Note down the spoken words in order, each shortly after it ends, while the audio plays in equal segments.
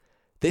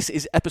This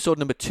is episode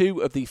number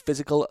 2 of the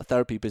Physical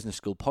Therapy Business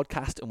School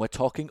podcast, and we're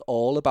talking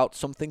all about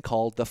something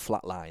called the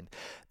flatline.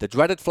 The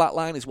dreaded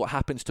flatline is what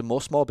happens to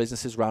most small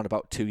businesses around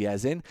about 2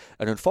 years in,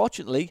 and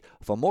unfortunately,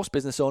 for most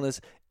business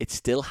owners, it's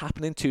still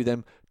happening to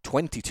them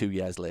 22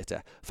 years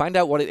later. Find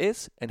out what it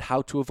is and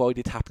how to avoid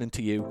it happening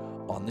to you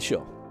on the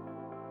show.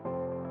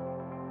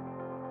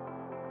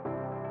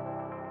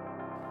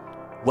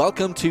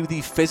 Welcome to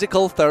the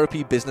Physical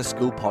Therapy Business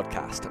School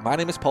podcast. My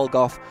name is Paul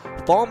Goff,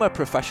 former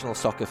professional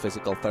soccer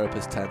physical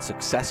therapist turned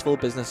successful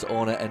business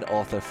owner and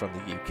author from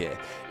the UK.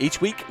 Each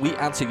week, we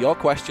answer your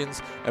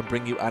questions and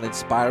bring you an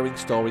inspiring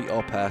story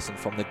or person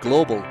from the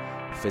global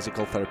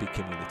physical therapy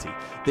community.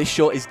 This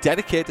show is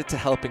dedicated to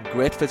helping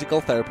great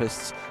physical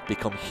therapists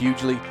become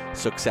hugely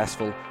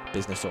successful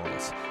business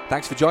owners.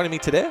 Thanks for joining me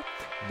today.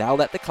 Now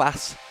let the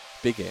class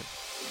begin.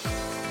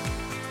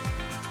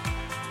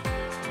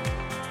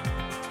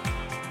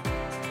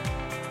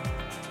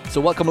 So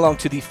welcome along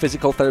to the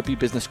Physical Therapy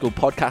Business School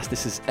podcast.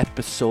 This is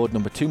episode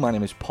number 2. My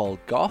name is Paul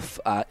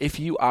Goff. If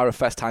you are a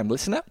first-time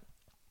listener,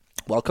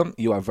 welcome.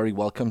 You are very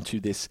welcome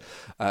to this,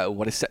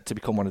 what is set to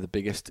become one of the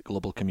biggest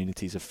global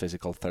communities of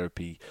physical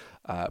therapy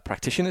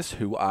practitioners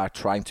who are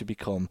trying to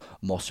become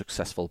more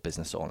successful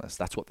business owners.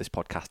 That's what this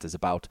podcast is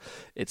about.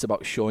 It's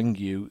about showing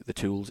you the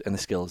tools and the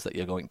skills that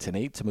you're going to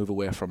need to move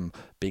away from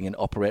being an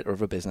operator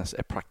of a business,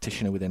 a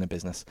practitioner within a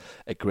business,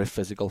 a great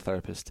physical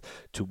therapist,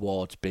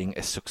 towards being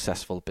a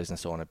successful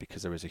business owner,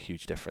 because there is a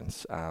huge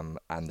difference.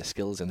 And the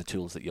skills and the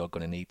tools that you're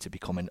going to need to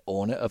become an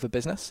owner of a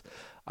business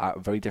are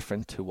very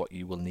different to what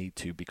you will need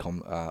to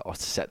become or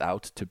set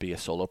out to be a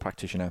solo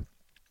practitioner,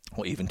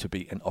 or even to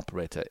be an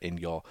operator in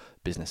your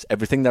business.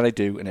 Everything that I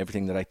do and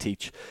everything that I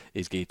teach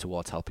is geared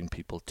towards helping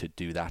people to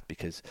do that,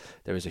 because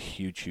there is a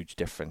huge, huge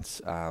difference,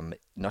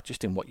 not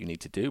just in what you need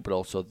to do, but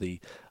also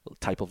the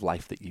type of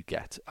life that you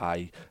get.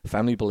 I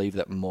firmly believe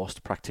that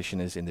most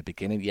practitioners in the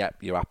beginning,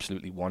 you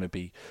absolutely want to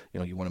be,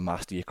 you want to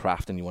master your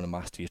craft and you want to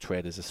master your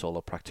trade as a solo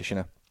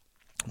practitioner.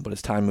 But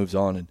as time moves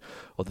on and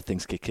other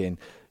things kick in,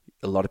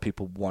 a lot of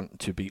people want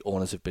to be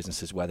owners of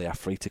businesses where they are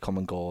free to come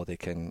and go. They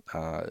can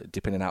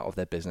dip in and out of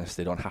their business.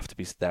 They don't have to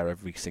be there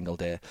every single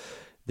day.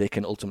 They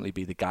can ultimately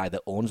be the guy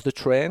that owns the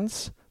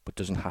trains, but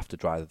doesn't have to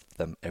drive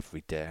them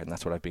every day. And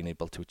that's what I've been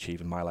able to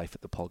achieve in my life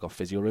at the Paul Goff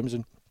Physio Rooms.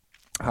 And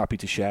happy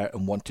to share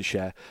and want to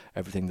share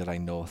everything that I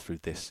know through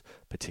this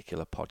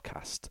particular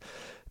podcast.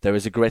 There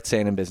is a great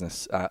saying in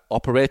business.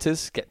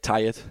 Operators get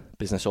tired.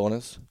 Business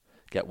owners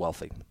get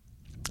wealthy.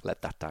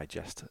 Let that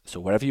digest. So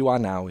wherever you are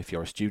now, if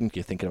you're a student,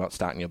 you're thinking about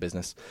starting your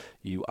business,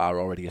 you are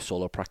already a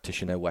solo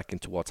practitioner working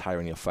towards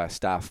hiring your first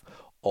staff,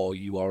 or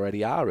you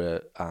already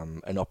are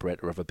an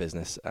operator of a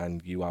business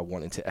and you are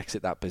wanting to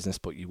exit that business,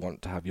 but you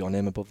want to have your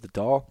name above the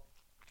door,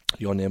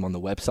 your name on the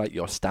website,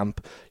 your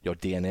stamp, your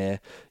DNA,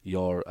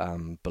 your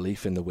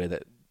belief in the way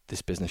that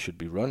this business should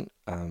be run,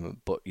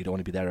 but you don't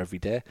want to be there every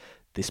day.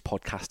 This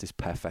podcast is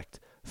perfect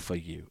for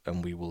you,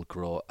 and we will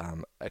grow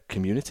a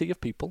community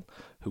of people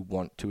who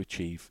want to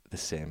achieve the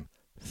same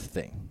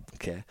thing.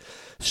 Okay,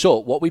 so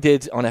what we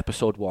did on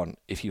episode 1,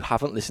 if you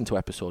haven't listened to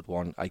episode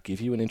 1, I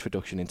give you an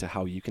introduction into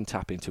how you can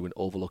tap into an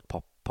overlooked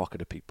pocket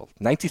of people.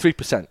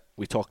 93%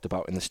 we talked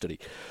about in the study.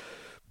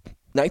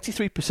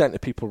 93%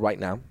 of people right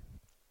now,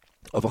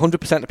 of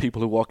 100% of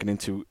people who are walking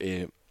into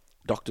a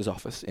doctor's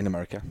office in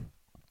America,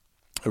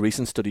 a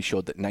recent study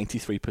showed that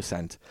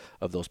 93%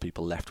 of those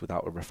people left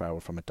without a referral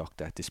from a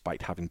doctor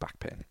despite having back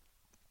pain.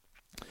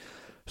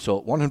 So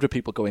 100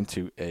 people go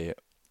into a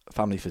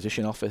family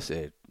physician office,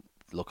 a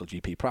local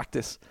GP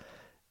practice,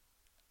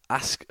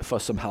 ask for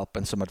some help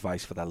and some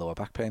advice for their lower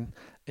back pain,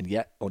 and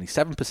yet only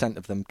 7%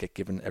 of them get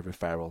given a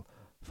referral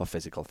for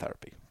physical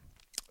therapy.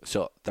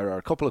 So there are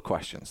a couple of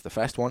questions. The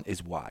first one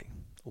is why?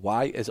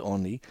 Why is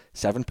only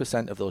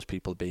 7% of those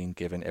people being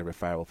given a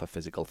referral for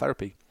physical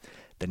therapy?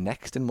 The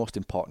next and most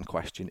important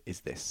question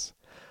is this: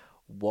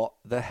 what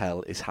the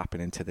hell is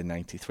happening to the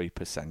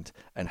 93%,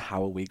 and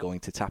how are we going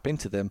to tap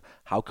into them?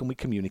 How can we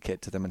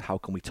communicate to them, and how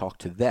can we talk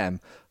to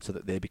them so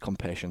that they become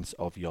patients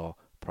of your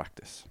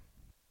practice?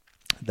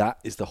 That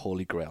is the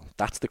holy grail.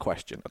 That's the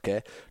question,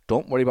 okay?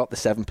 Don't worry about the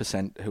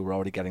 7% who are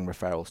already getting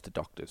referrals to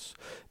doctors,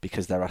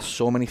 because there are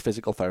so many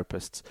physical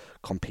therapists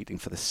competing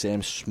for the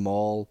same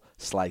small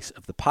slice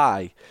of the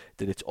pie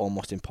that it's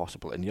almost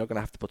impossible. And you're going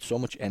to have to put so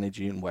much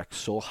energy and work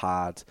so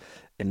hard,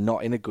 and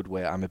not in a good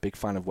way. I'm a big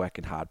fan of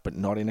working hard, but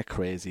not in a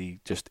crazy,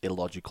 just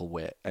illogical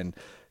way. And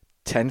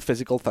 10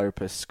 physical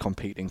therapists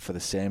competing for the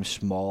same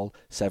small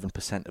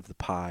 7% of the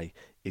pie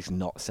is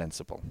not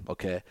sensible,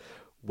 okay?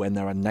 When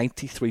there are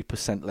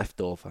 93% left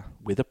over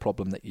with a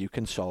problem that you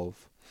can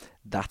solve,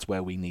 that's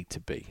where we need to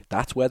be.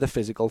 That's where the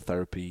physical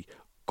therapy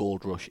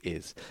gold rush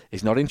is.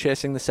 It's not in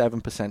chasing the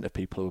 7% of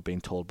people who are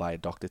being told by a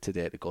doctor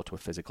today to go to a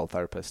physical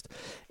therapist.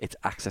 It's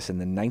accessing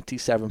the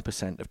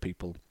 97% of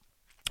people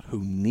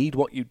who need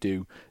what you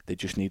do. They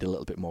just need a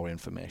little bit more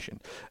information.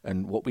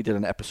 And what we did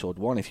in episode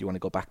 1, if you want to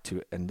go back to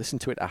it and listen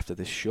to it after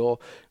this show,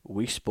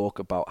 we spoke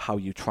about how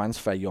you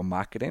transfer your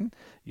marketing.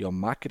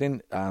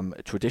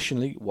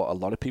 Traditionally, what a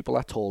lot of people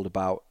are told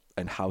about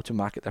and how to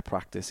market their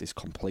practice is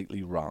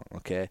completely wrong,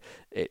 okay?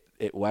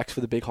 It works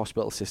for the big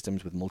hospital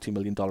systems with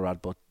multi-million-dollar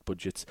ad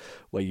budgets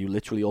where you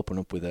literally open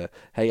up with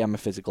hey, I'm a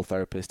physical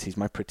therapist, here's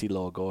my pretty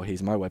logo,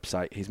 here's my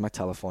website, here's my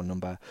telephone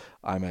number,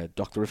 I'm a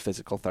doctor of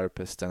physical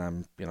therapist,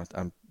 and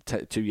I'm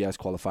 2 years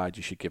qualified,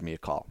 you should give me a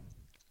call.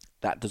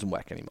 That doesn't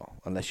work anymore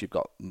unless you've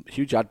got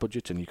huge ad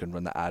budgets and you can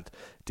run the ad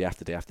day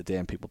after day after day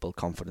and people build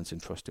confidence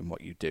and trust in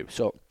what you do.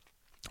 So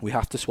we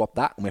have to swap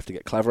that, and we have to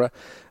get cleverer,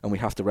 and we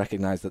have to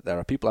recognize that there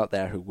are people out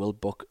there who will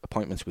book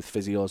appointments with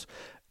physios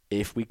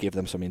if we give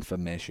them some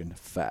information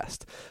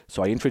first.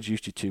 So I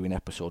introduced you to, in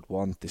episode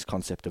 1, this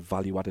concept of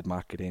value-added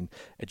marketing,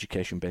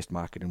 education-based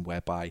marketing,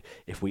 whereby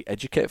if we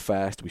educate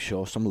first, we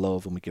show some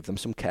love and we give them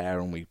some care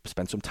and we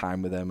spend some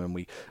time with them and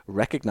we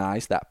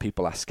recognize that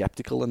people are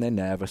skeptical and they're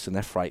nervous and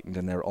they're frightened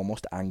and they're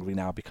almost angry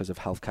now because of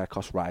healthcare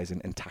costs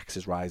rising and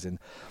taxes rising,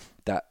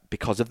 that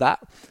because of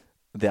that,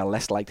 they are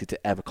less likely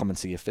to ever come and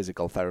see a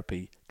physical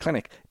therapy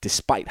clinic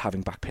despite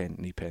having back pain,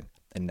 knee pain,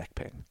 and neck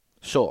pain.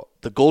 So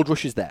the gold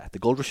rush is there. The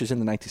gold rush is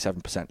in the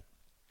 97%.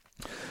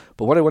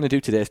 But what I want to do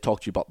today is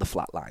talk to you about the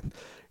flatline.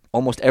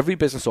 Almost every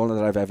business owner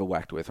that I've ever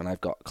worked with, and I've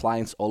got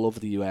clients all over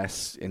the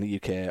US, in the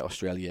UK,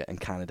 Australia,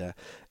 and Canada,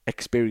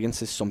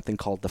 experiences something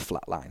called the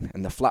flatline.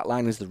 And the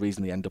flatline is the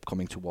reason they end up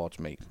coming towards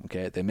me.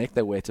 Okay, they make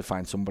their way to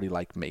find somebody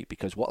like me,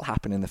 because what will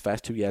happen in the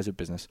first 2 years of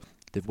business,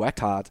 they've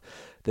worked hard,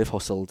 they've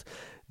hustled,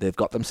 they've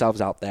got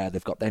themselves out there,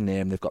 they've got their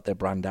name, they've got their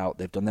brand out,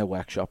 they've done their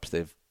workshops,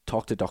 they've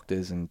talk to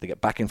doctors, and they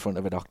get back in front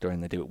of a doctor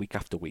and they do it week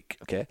after week,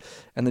 okay?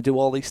 And they do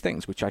all these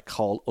things, which I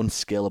call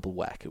unscalable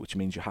work, which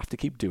means you have to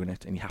keep doing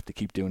it, and you have to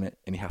keep doing it,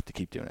 and you have to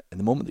keep doing it. And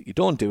the moment that you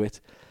don't do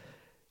it,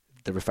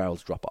 the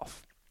referrals drop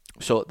off.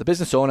 So the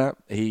business owner,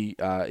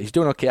 he's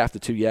doing okay after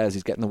 2 years,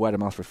 he's getting the word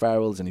of mouth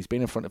referrals, and he's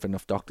been in front of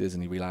enough doctors,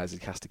 and he realizes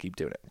he has to keep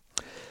doing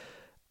it.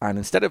 And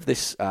instead of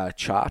this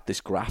chart,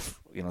 this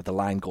graph, the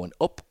line going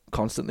up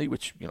constantly,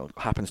 which,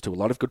 happens to a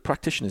lot of good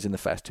practitioners in the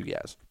first 2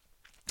 years.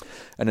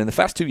 And in the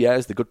first 2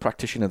 years, the good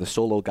practitioner, the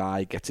solo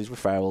guy, gets his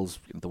referrals,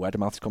 the word of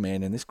mouth's come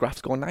in, and this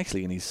graph's going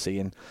nicely, and he's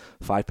seeing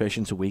 5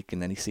 patients a week,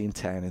 and then he's seeing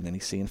 10, and then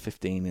he's seeing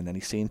 15, and then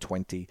he's seeing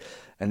 20.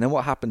 And then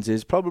what happens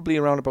is probably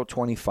around about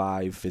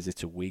 25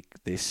 visits a week,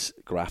 this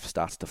graph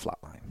starts to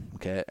flatline,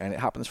 okay? And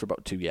it happens for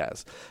about 2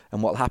 years.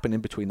 And what'll happen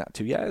in between that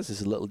 2 years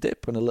is a little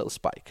dip and a little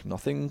spike.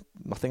 Nothing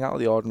out of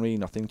the ordinary,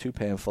 nothing too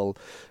painful.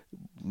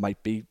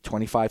 Might be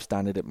 25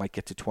 standard, it might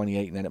get to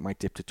 28, and then it might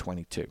dip to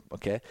 22,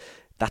 okay?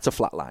 That's a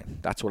flat line.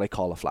 That's what I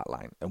call a flat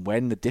line. And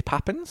when the dip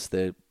happens,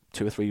 the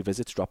 2 or 3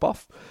 visits drop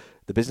off,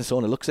 the business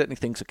owner looks at it and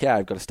he thinks, okay,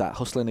 I've got to start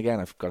hustling again.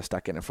 I've got to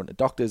start getting in front of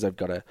doctors. I've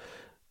got to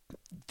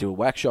do a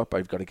workshop.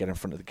 I've got to get in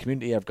front of the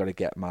community. I've got to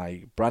get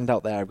my brand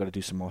out there. I've got to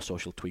do some more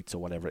social tweets or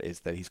whatever it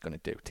is that he's going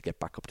to do to get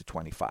back up to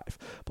 25.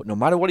 But no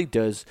matter what he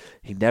does,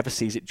 he never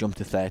sees it jump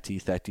to 30,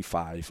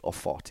 35, or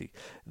 40.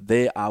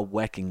 They are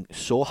working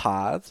so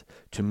hard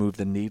to move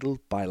the needle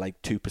by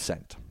like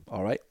 2%,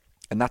 all right?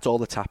 And that's all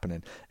that's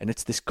happening. And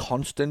it's this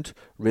constant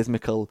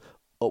rhythmical,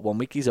 1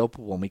 week he's up,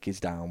 1 week he's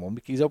down, 1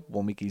 week he's up,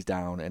 1 week he's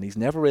down. And he's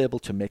never able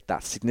to make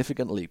that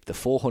significant leap, the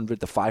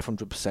 400, the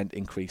 500%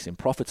 increase in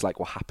profits, like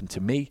what happened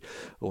to me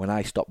when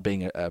I stopped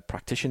being a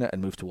practitioner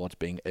and moved towards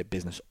being a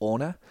business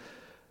owner.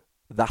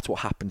 That's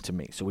what happened to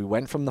me. So we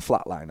went from the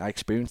flat line. I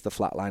experienced the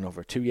flat line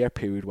over a 2-year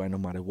period where no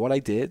matter what I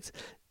did,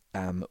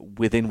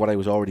 within what I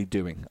was already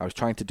doing, I was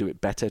trying to do it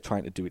better,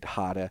 trying to do it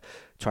harder,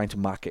 trying to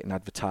market and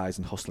advertise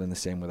and hustle in the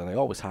same way that I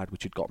always had,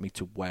 which had got me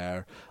to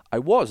where I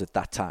was at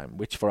that time,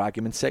 which for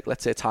argument's sake,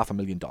 let's say it's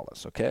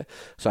 $500,000, okay?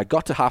 So I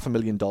got to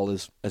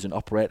 $500,000 as an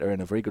operator and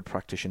a very good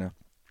practitioner,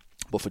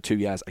 but for 2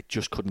 years, I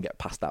just couldn't get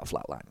past that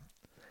flat line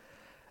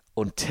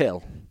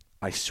until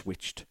I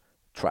switched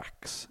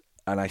tracks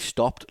and I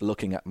stopped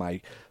looking at my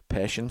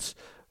patients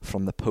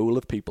from the pool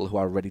of people who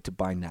are ready to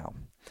buy now.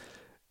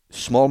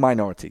 Small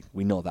minority,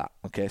 we know that,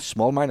 okay?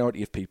 Small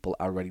minority of people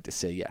are ready to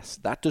say yes.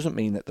 That doesn't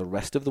mean that the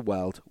rest of the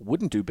world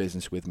wouldn't do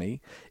business with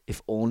me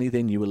if only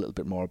they knew a little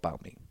bit more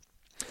about me.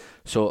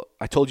 So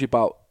I told you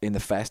about, in the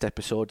first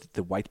episode,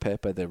 the white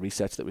paper, the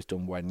research that was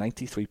done where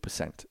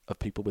 93% of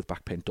people with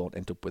back pain don't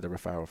end up with a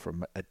referral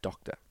from a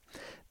doctor.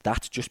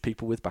 That's just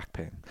people with back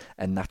pain,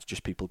 and that's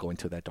just people going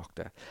to their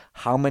doctor.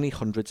 How many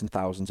hundreds and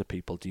thousands of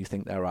people do you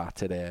think there are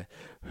today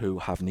who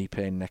have knee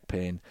pain, neck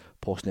pain,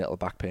 postnatal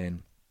back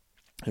pain,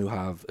 who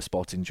have a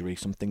sports injury,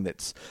 something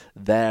that's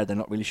there, they're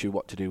not really sure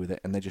what to do with it,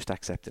 and they're just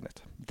accepting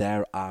it?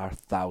 There are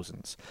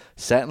thousands.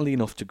 Certainly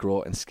enough to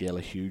grow and scale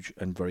a huge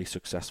and very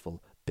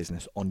successful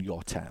business on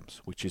your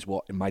terms, which is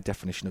what my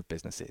definition of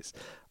business is.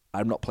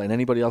 I'm not playing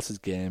anybody else's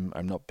game.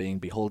 I'm not being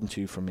beholden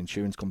to from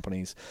insurance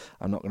companies.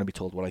 I'm not going to be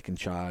told what I can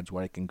charge,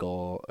 where I can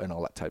go, and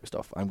all that type of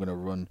stuff. I'm going to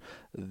run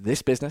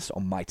this business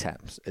on my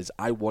terms, as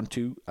I want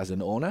to, as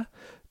an owner,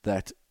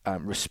 that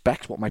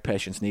respect what my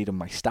patients need and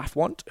my staff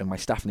want and my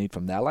staff need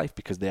from their life,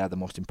 because they are the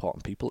most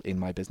important people in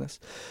my business,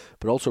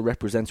 but also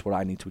represents what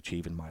I need to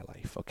achieve in my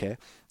life, okay?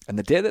 And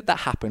the day that that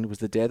happened was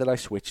the day that I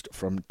switched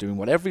from doing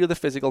what every other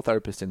physical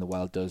therapist in the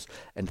world does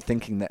and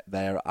thinking that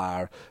there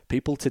are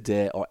people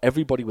today, or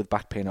everybody with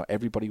back pain or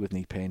everybody with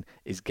knee pain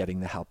is getting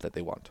the help that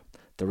they want.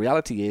 The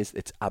reality is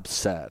it's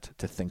absurd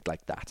to think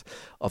like that.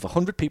 Of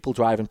 100 people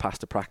driving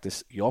past a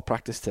practice, your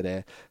practice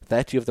today,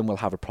 30 of them will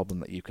have a problem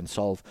that you can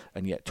solve,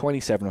 and yet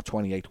 27 or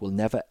 28 will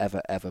never,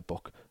 ever, ever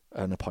book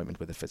an appointment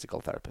with a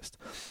physical therapist.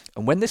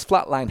 And when this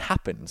flatline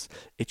happens,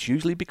 it's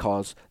usually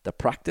because the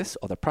practice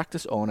or the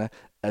practice owner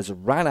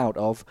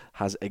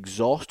has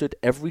exhausted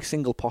every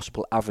single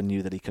possible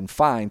avenue that he can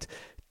find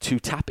to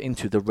tap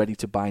into the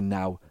ready-to-buy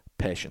now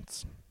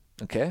patients.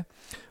 Okay?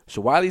 So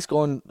while he's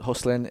going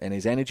hustling and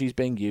his energy is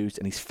being used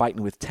and he's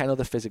fighting with 10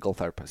 other physical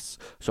therapists.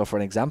 So for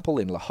an example,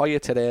 in La Jolla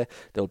today,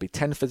 there will be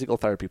 10 physical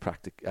therapy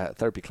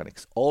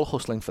clinics, all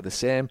hustling for the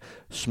same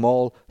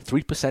small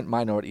 3%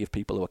 minority of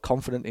people who are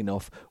confident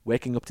enough,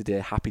 waking up today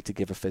happy to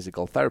give a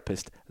physical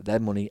therapist their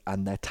money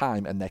and their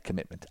time and their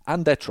commitment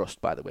and their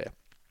trust, by the way,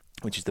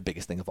 which is the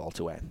biggest thing of all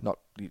to earn.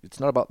 It's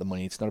not about the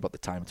money, it's not about the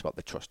time, it's about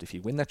the trust. If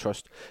you win their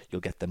trust,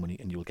 you'll get their money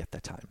and you'll get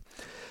their time.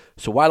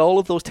 So while all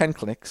of those 10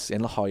 clinics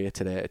in La Jolla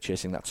today are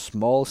chasing that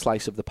small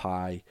slice of the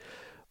pie,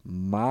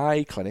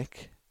 my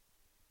clinic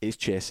is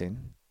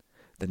chasing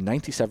the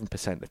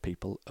 97% of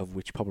people, of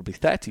which probably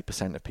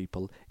 30% of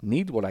people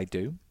need what I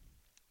do,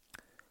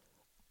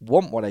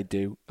 want what I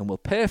do, and will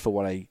pay for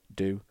what I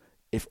do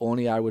if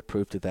only I would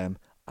prove to them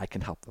I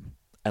can help them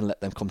and let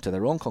them come to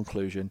their own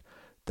conclusion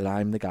that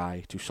I'm the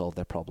guy to solve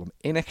their problem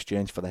in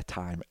exchange for their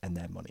time and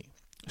their money.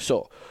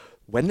 So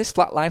when this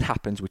flatline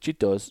happens, which it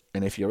does,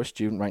 and if you're a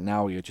student right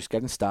now, or you're just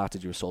getting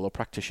started, you're a solo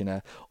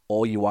practitioner,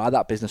 or you are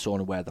that business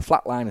owner where the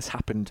flatline has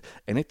happened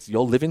and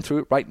you're living through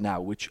it right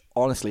now, which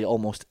honestly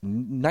almost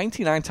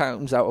 99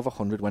 times out of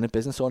 100 when a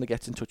business owner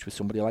gets in touch with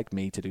somebody like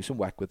me to do some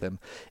work with them,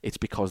 it's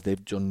because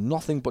they've done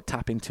nothing but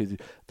tap into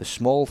the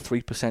small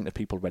 3% of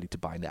people ready to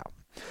buy now.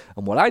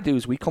 And what I do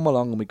is we come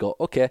along and we go,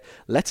 okay,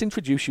 let's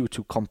introduce you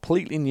to a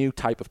completely new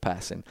type of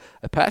person.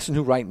 A person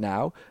who right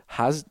now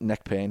has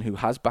neck pain, who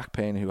has back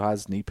pain, who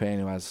has knee pain,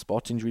 who has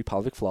sports injury,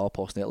 pelvic floor,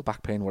 postnatal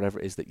back pain, whatever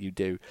it is that you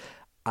do,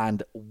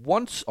 and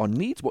wants or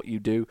needs what you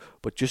do,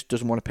 but just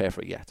doesn't want to pay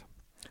for it yet.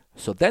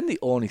 So then the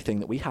only thing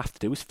that we have to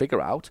do is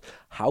figure out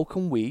how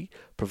can we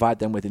provide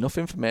them with enough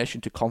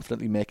information to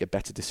confidently make a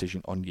better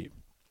decision on you.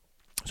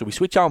 So we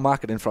switch our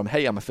marketing from,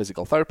 hey, I'm a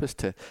physical therapist,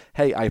 to,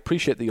 hey, I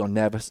appreciate that you're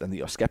nervous and that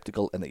you're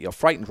skeptical and that you're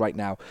frightened right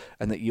now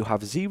and that you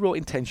have zero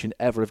intention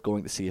ever of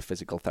going to see a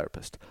physical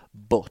therapist.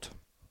 But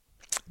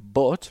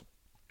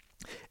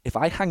if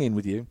I hang in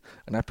with you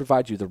and I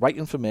provide you the right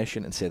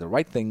information and say the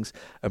right things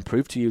and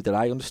prove to you that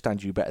I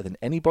understand you better than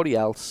anybody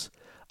else,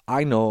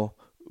 I know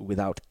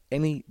without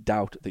any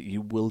doubt that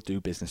you will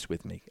do business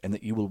with me and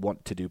that you will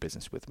want to do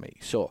business with me.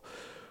 So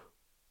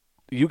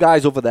you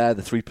guys over there,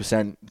 the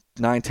 3%,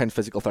 9-10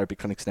 physical therapy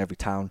clinics in every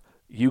town,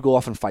 you go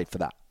off and fight for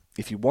that.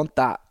 If you want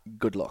that,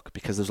 good luck,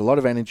 because there's a lot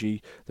of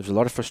energy, there's a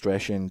lot of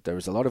frustration, there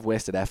is a lot of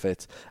wasted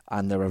effort,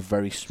 and there are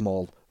very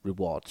small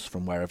rewards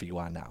from wherever you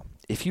are now.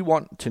 If you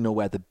want to know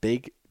where the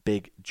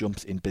big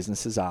jumps in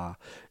businesses are,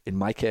 in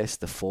my case,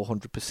 the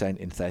 400%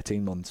 in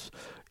 13 months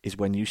is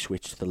when you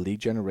switch to the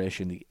lead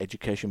generation, the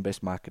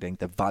education-based marketing,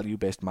 the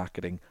value-based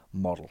marketing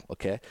model,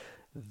 okay?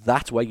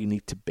 That's where you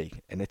need to be,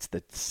 and it's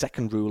the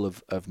second rule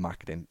of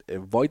marketing.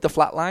 Avoid the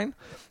flatline,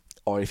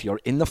 or if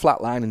you're in the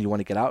flatline and you want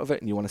to get out of it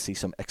and you want to see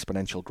some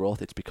exponential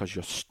growth, it's because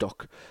you're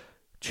stuck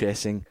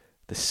chasing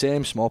the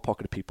same small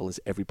pocket of people as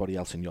everybody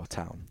else in your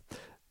town.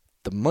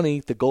 The money,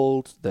 the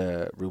gold,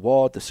 the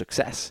reward, the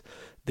success,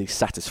 the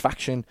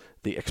satisfaction,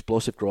 the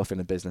explosive growth in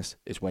a business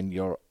is when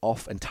you're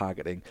off and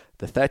targeting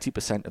the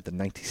 30% of the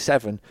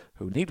 97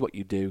 who need what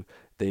you do.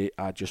 They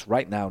are just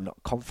right now not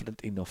confident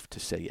enough to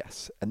say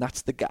yes. And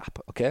that's the gap,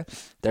 okay?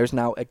 There's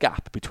now a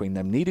gap between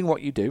them needing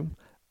what you do,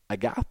 a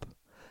gap,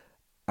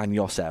 and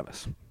your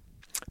service.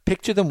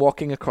 Picture them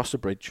walking across a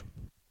bridge,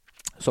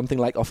 something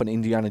like off an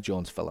Indiana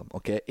Jones film,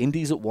 okay?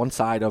 Indy's at one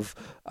side of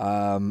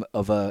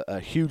a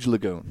huge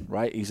lagoon,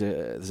 right?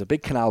 There's a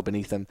big canal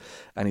beneath him,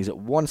 and he's at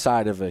one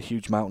side of a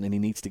huge mountain, and he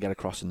needs to get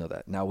across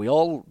another. Now, we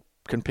all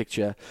can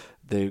picture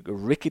the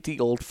rickety,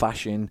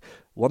 old-fashioned,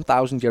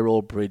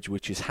 1,000-year-old bridge,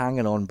 which is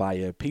hanging on by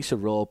a piece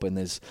of rope, and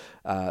there's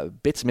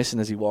bits missing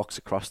as he walks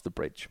across the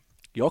bridge.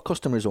 Your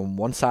customer is on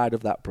one side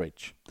of that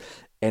bridge,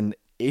 and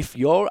if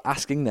you're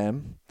asking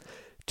them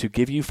to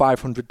give you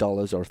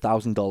 $500 or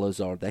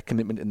 $1,000 or their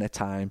commitment in their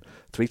time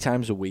 3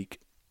 times a week,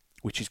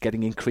 which is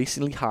getting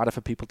increasingly harder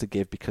for people to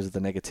give because of the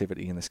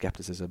negativity and the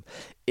skepticism,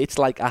 it's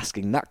like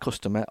asking that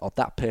customer or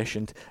that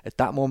patient at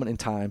that moment in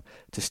time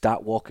to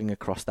start walking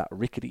across that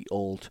rickety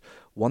old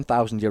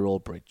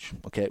 1,000-year-old bridge,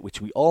 okay, which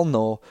we all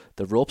know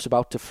the rope's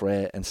about to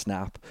fray and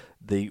snap,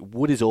 the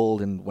wood is old,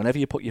 and whenever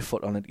you put your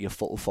foot on it, your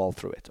foot will fall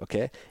through it,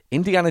 okay?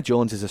 Indiana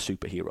Jones is a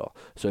superhero,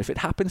 so if it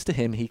happens to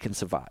him, he can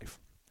survive.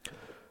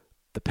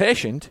 The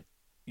patient,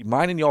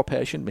 mine and your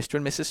patient, Mr.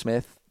 and Mrs.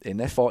 Smith, in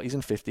their 40s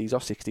and 50s or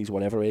 60s,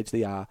 whatever age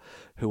they are,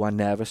 who are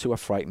nervous, who are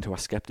frightened, who are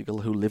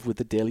skeptical, who live with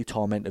the daily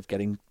torment of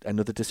getting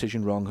another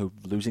decision wrong, who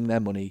losing their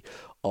money,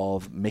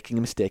 of making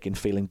a mistake and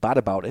feeling bad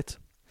about it,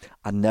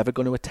 are never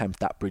going to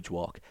attempt that bridge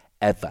walk,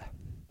 ever.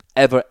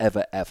 Ever,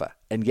 ever, ever.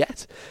 And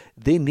yet,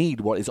 they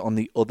need what is on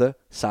the other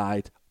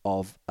side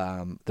of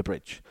the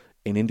bridge.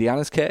 In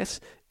Indiana's case,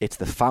 it's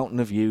the fountain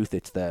of youth.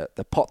 It's the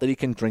pot that he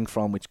can drink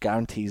from, which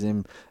guarantees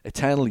him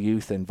eternal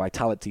youth and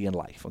vitality in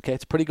life. Okay,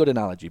 it's a pretty good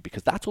analogy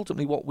because that's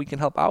ultimately what we can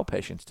help our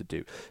patients to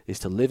do, is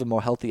to live a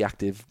more healthy,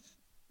 active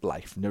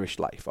life, nourished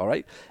life, all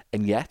right?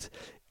 And yet,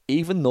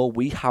 even though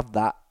we have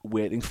that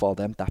waiting for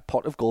them, that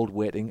pot of gold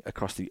waiting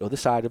across the other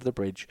side of the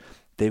bridge,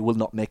 they will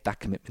not make that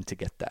commitment to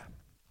get there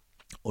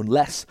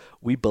unless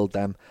we build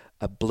them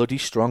a bloody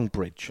strong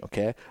bridge,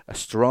 okay? A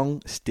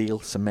strong steel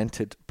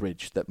cemented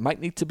bridge that might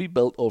need to be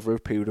built over a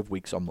period of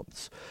weeks or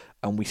months.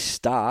 And we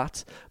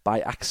start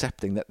by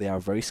accepting that they are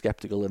very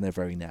skeptical and they're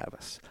very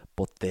nervous,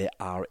 but they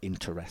are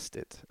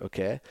interested,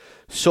 okay?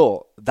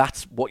 So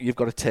that's what you've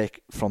got to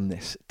take from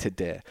this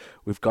today.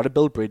 We've got to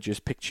build bridges.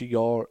 Picture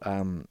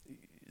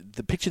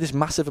this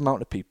massive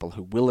amount of people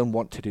who will and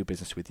want to do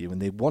business with you,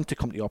 and they want to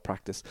come to your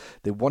practice.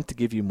 They want to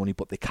give you money,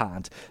 but they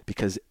can't,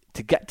 because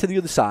to get to the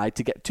other side,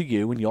 to get to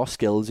you and your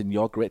skills and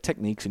your great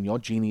techniques and your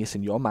genius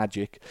and your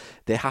magic,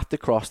 they have to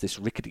cross this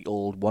rickety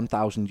old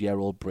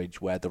 1,000-year-old bridge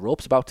where the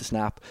rope's about to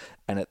snap,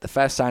 and at the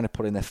first sign of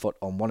putting their foot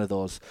on one of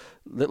those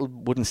little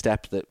wooden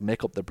steps that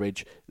make up the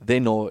bridge, they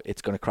know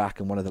it's going to crack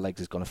and one of the legs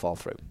is going to fall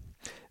through.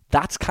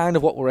 That's kind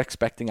of what we're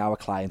expecting our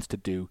clients to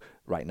do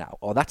right now.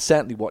 Or that's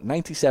certainly what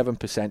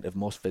 97% of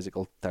most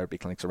physical therapy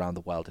clinics around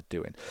the world are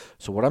doing.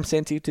 So what I'm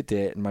saying to you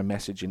today in my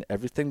message and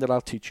everything that I'll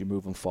teach you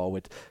moving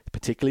forward,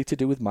 particularly to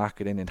do with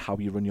marketing and how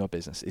you run your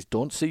business, is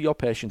don't see your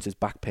patients as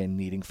back pain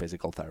needing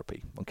physical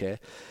therapy, okay?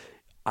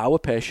 Our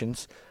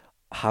patients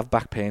have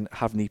back pain,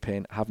 have knee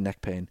pain, have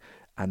neck pain,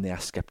 and they are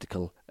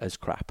skeptical as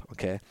crap,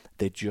 okay?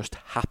 They just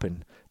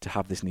happen to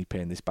have this knee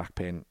pain, this back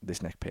pain,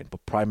 this neck pain.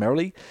 But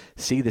primarily,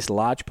 see this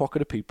large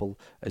pocket of people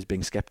as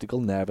being skeptical,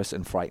 nervous,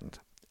 and frightened.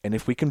 And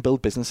if we can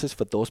build businesses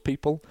for those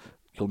people,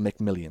 you'll make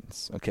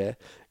millions, okay?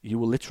 You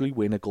will literally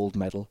win a gold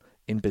medal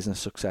in business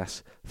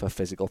success for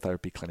physical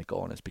therapy clinic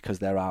owners, because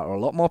there are a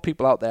lot more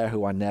people out there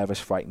who are nervous,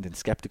 frightened, and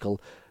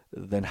skeptical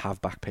than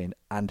have back pain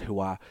and who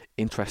are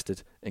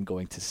interested in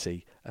going to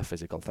see a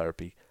physical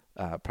therapy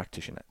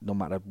practitioner. No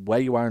matter where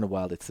you are in the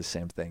world, it's the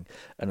same thing.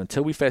 And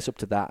until we face up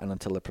to that, and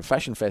until the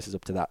profession faces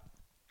up to that,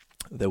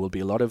 there will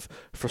be a lot of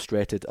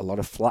frustrated, a lot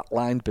of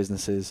flatline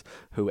businesses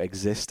who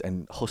exist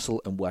and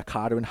hustle and work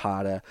harder and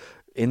harder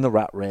in the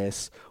rat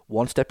race,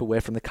 one step away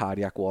from the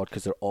cardiac ward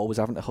because they're always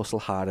having to hustle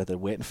harder. They're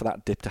waiting for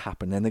that dip to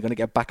happen. Then they're going to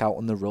get back out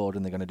on the road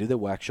and they're going to do their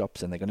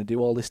workshops and they're going to do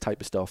all this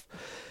type of stuff.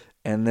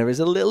 And there is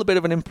a little bit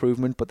of an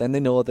improvement, but then they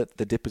know that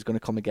the dip is going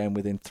to come again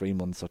within 3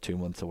 months or 2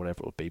 months or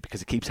whatever it will be,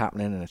 because it keeps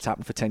happening and it's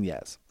happened for 10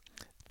 years.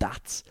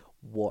 That's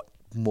what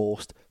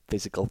most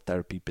physical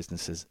therapy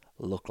businesses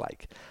look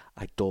like.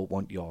 I don't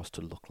want yours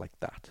to look like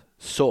that.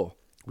 So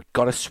we've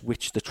got to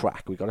switch the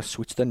track. We've got to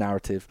switch the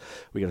narrative.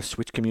 We've got to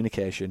switch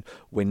communication.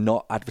 We're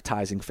not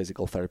advertising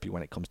physical therapy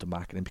when it comes to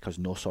marketing because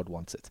no sod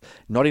wants it.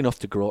 Not enough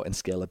to grow and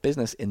scale a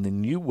business in the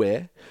new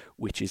way,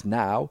 which is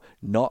now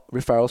not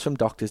referrals from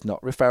doctors,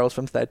 not referrals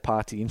from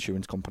third-party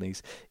insurance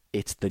companies.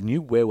 It's the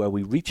new way where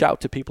we reach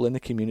out to people in the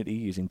community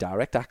using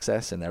direct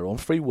access and their own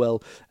free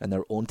will and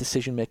their own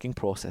decision-making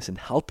process, and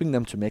helping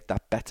them to make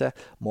that better,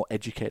 more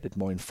educated,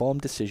 more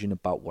informed decision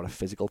about what a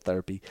physical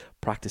therapy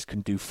practice can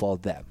do for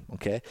them,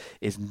 okay?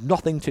 It's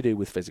nothing to do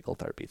with physical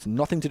therapy. It's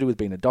nothing to do with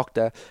being a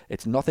doctor.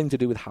 It's nothing to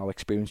do with how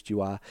experienced you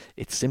are.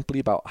 It's simply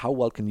about how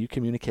well can you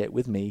communicate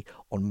with me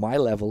on my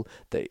level,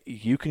 that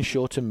you can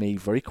show to me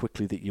very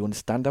quickly that you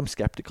understand I'm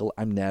skeptical,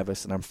 I'm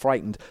nervous, and I'm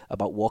frightened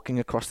about walking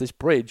across this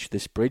bridge.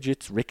 This bridge,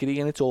 it's rickety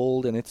and it's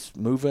old and it's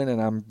moving,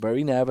 and I'm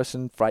very nervous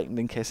and frightened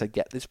in case I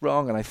get this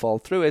wrong and I fall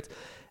through it,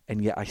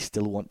 and yet I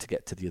still want to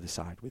get to the other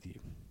side with you.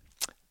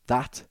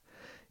 That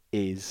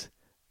is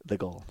the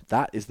goal.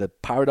 That is the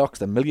paradox,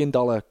 the $1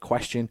 million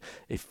question.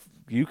 If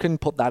you can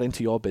put that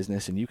into your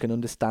business and you can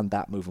understand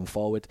that moving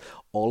forward,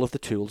 all of the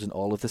tools and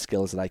all of the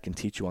skills that I can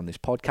teach you on this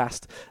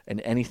podcast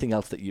and anything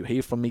else that you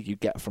hear from me, you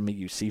get from me,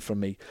 you see from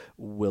me,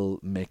 will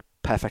make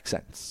perfect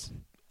sense.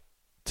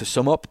 To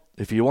sum up,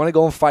 if you want to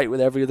go and fight with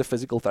every other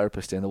physical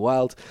therapist in the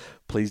world,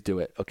 please do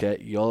it, okay?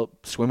 You're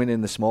swimming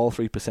in the small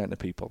 3% of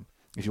people.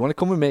 If you want to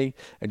come with me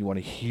and you want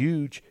a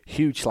huge,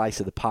 huge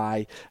slice of the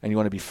pie, and you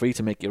want to be free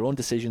to make your own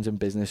decisions in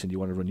business, and you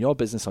want to run your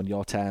business on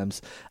your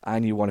terms,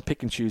 and you want to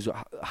pick and choose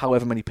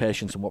however many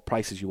patients and what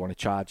prices you want to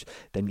charge,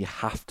 then you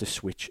have to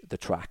switch the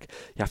track.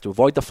 You have to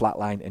avoid the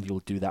flatline, and you'll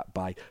do that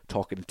by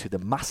talking to the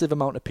massive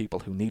amount of people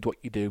who need what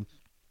you do,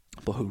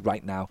 but who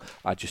right now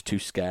are just too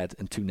scared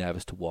and too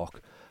nervous to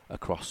walk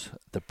across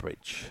the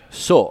bridge.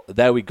 So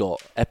there we go,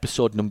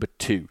 episode number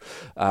 2.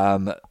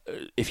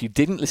 If you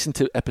didn't listen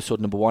to episode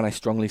number 1, I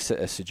strongly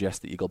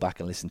suggest that you go back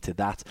and listen to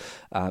that,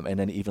 and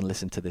then even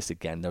listen to this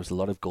again. There's a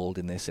lot of gold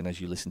in this, and as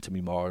you listen to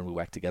me more and we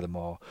work together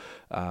more,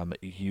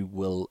 you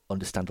will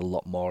understand a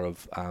lot more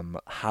of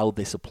how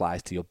this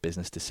applies to your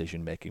business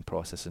decision making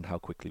process, and how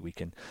quickly we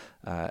can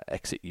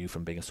exit you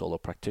from being a solo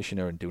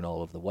practitioner and doing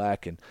all of the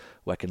work and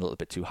working a little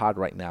bit too hard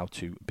right now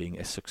to being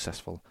a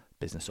successful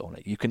business owner.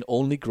 You can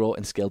only grow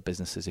and scale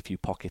businesses if you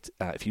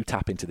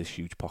tap into this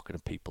huge pocket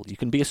of people. You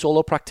can be a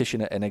solo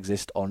practitioner and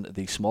exist on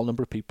the small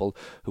number of people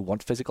who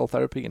want physical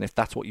therapy, and if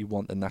that's what you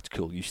want, then that's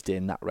cool. You stay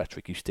in that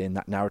rhetoric, you stay in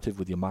that narrative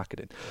with your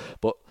marketing.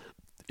 But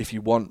if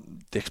you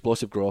want the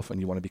explosive growth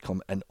and you want to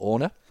become an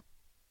owner,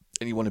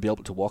 and you want to be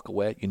able to walk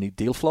away, you need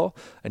deal flow,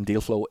 and deal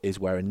flow is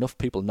where enough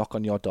people knock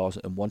on your doors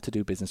and want to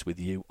do business with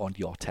you on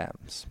your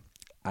terms.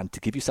 And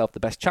to give yourself the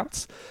best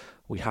chance,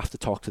 we have to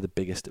talk to the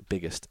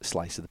biggest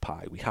slice of the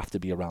pie. We have to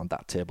be around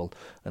that table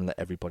and let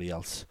everybody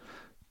else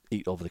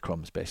eat over the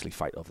crumbs, basically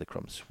fight over the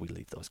crumbs. We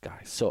leave those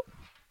guys. So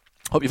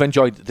hope you've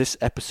enjoyed this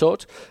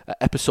episode.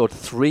 Episode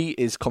 3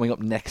 is coming up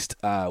next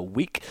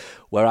week,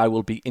 where I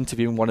will be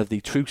interviewing one of the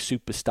true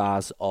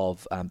superstars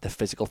of the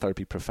physical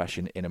therapy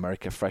profession in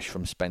America, fresh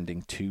from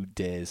spending 2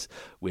 days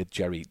with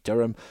Jerry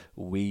Durham.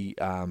 We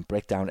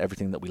break down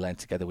everything that we learned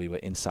together. We were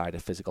inside a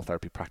physical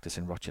therapy practice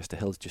in Rochester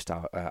Hills, just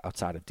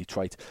outside of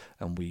Detroit,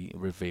 and we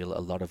reveal a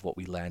lot of what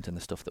we learned and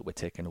the stuff that we're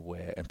taking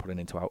away and putting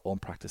into our own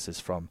practices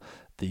from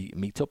the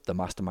meetup, the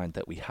mastermind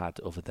that we had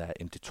over there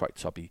in Detroit.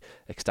 So I'll be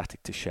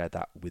ecstatic to share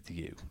that with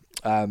you.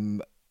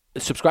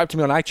 Subscribe to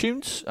me on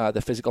iTunes,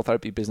 the Physical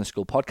Therapy Business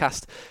School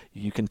podcast.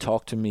 You can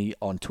talk to me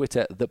on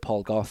Twitter, The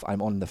Paul Goff.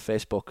 I'm on the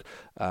Facebook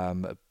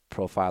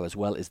profile as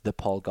well, is The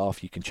Paul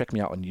Goff. You can check me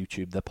out on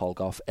YouTube, The Paul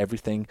Goff.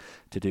 Everything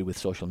to do with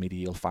social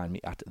media, you'll find me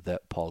at The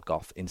Paul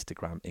Goff,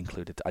 Instagram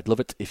included. I'd love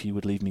it if you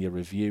would leave me a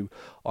review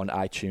on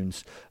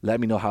iTunes.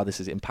 Let me know how this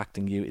is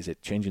impacting you. Is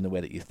it changing the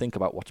way that you think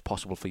about what's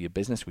possible for your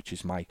business, which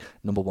is my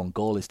number one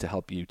goal, is to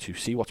help you to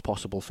see what's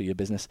possible for your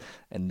business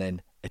and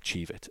then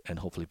achieve it and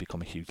hopefully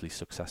become a hugely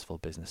successful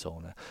business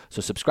owner. So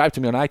subscribe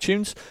to me on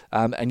iTunes,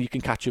 and you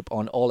can catch up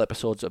on all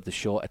episodes of the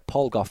show at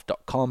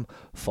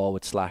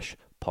paulgoff.com/podcast.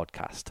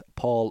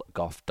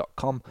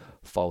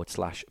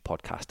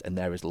 paulgoff.com/podcast, and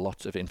there is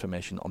lots of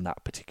information on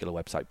that particular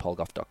website,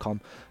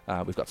 paulgoff.com.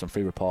 We've got some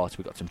free reports,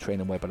 we've got some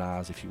training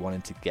webinars. If you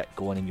wanted to get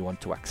going and you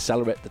want to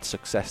accelerate the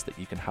success that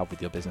you can have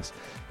with your business,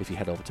 if you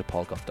head over to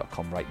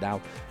paulgoff.com right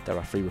now, there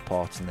are free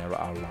reports and there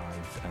are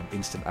live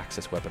instant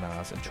access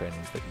webinars and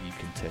trainings that you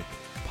can take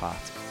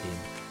part in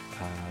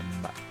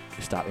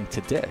starting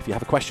today. If you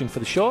have a question for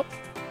the show,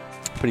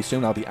 pretty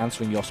soon I'll be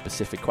answering your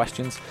specific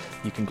questions.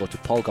 You can go to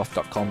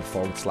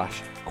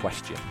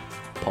paulgoff.com/question.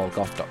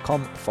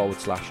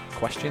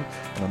 paulgoff.com/question,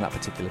 and on that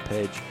particular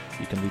page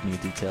you can leave me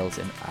your details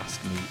and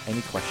ask me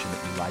any question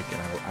that you like,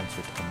 and I will answer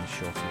it on the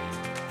show for you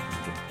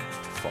moving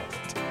forward.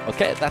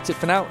 Okay, that's it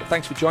for now.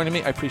 Thanks for joining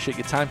me. I appreciate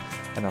your time,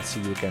 and I'll see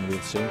you again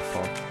real soon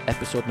for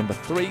episode number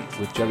 3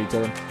 with Jerry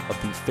Durham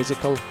of the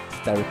Physical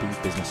Therapy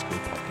Business School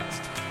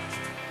podcast.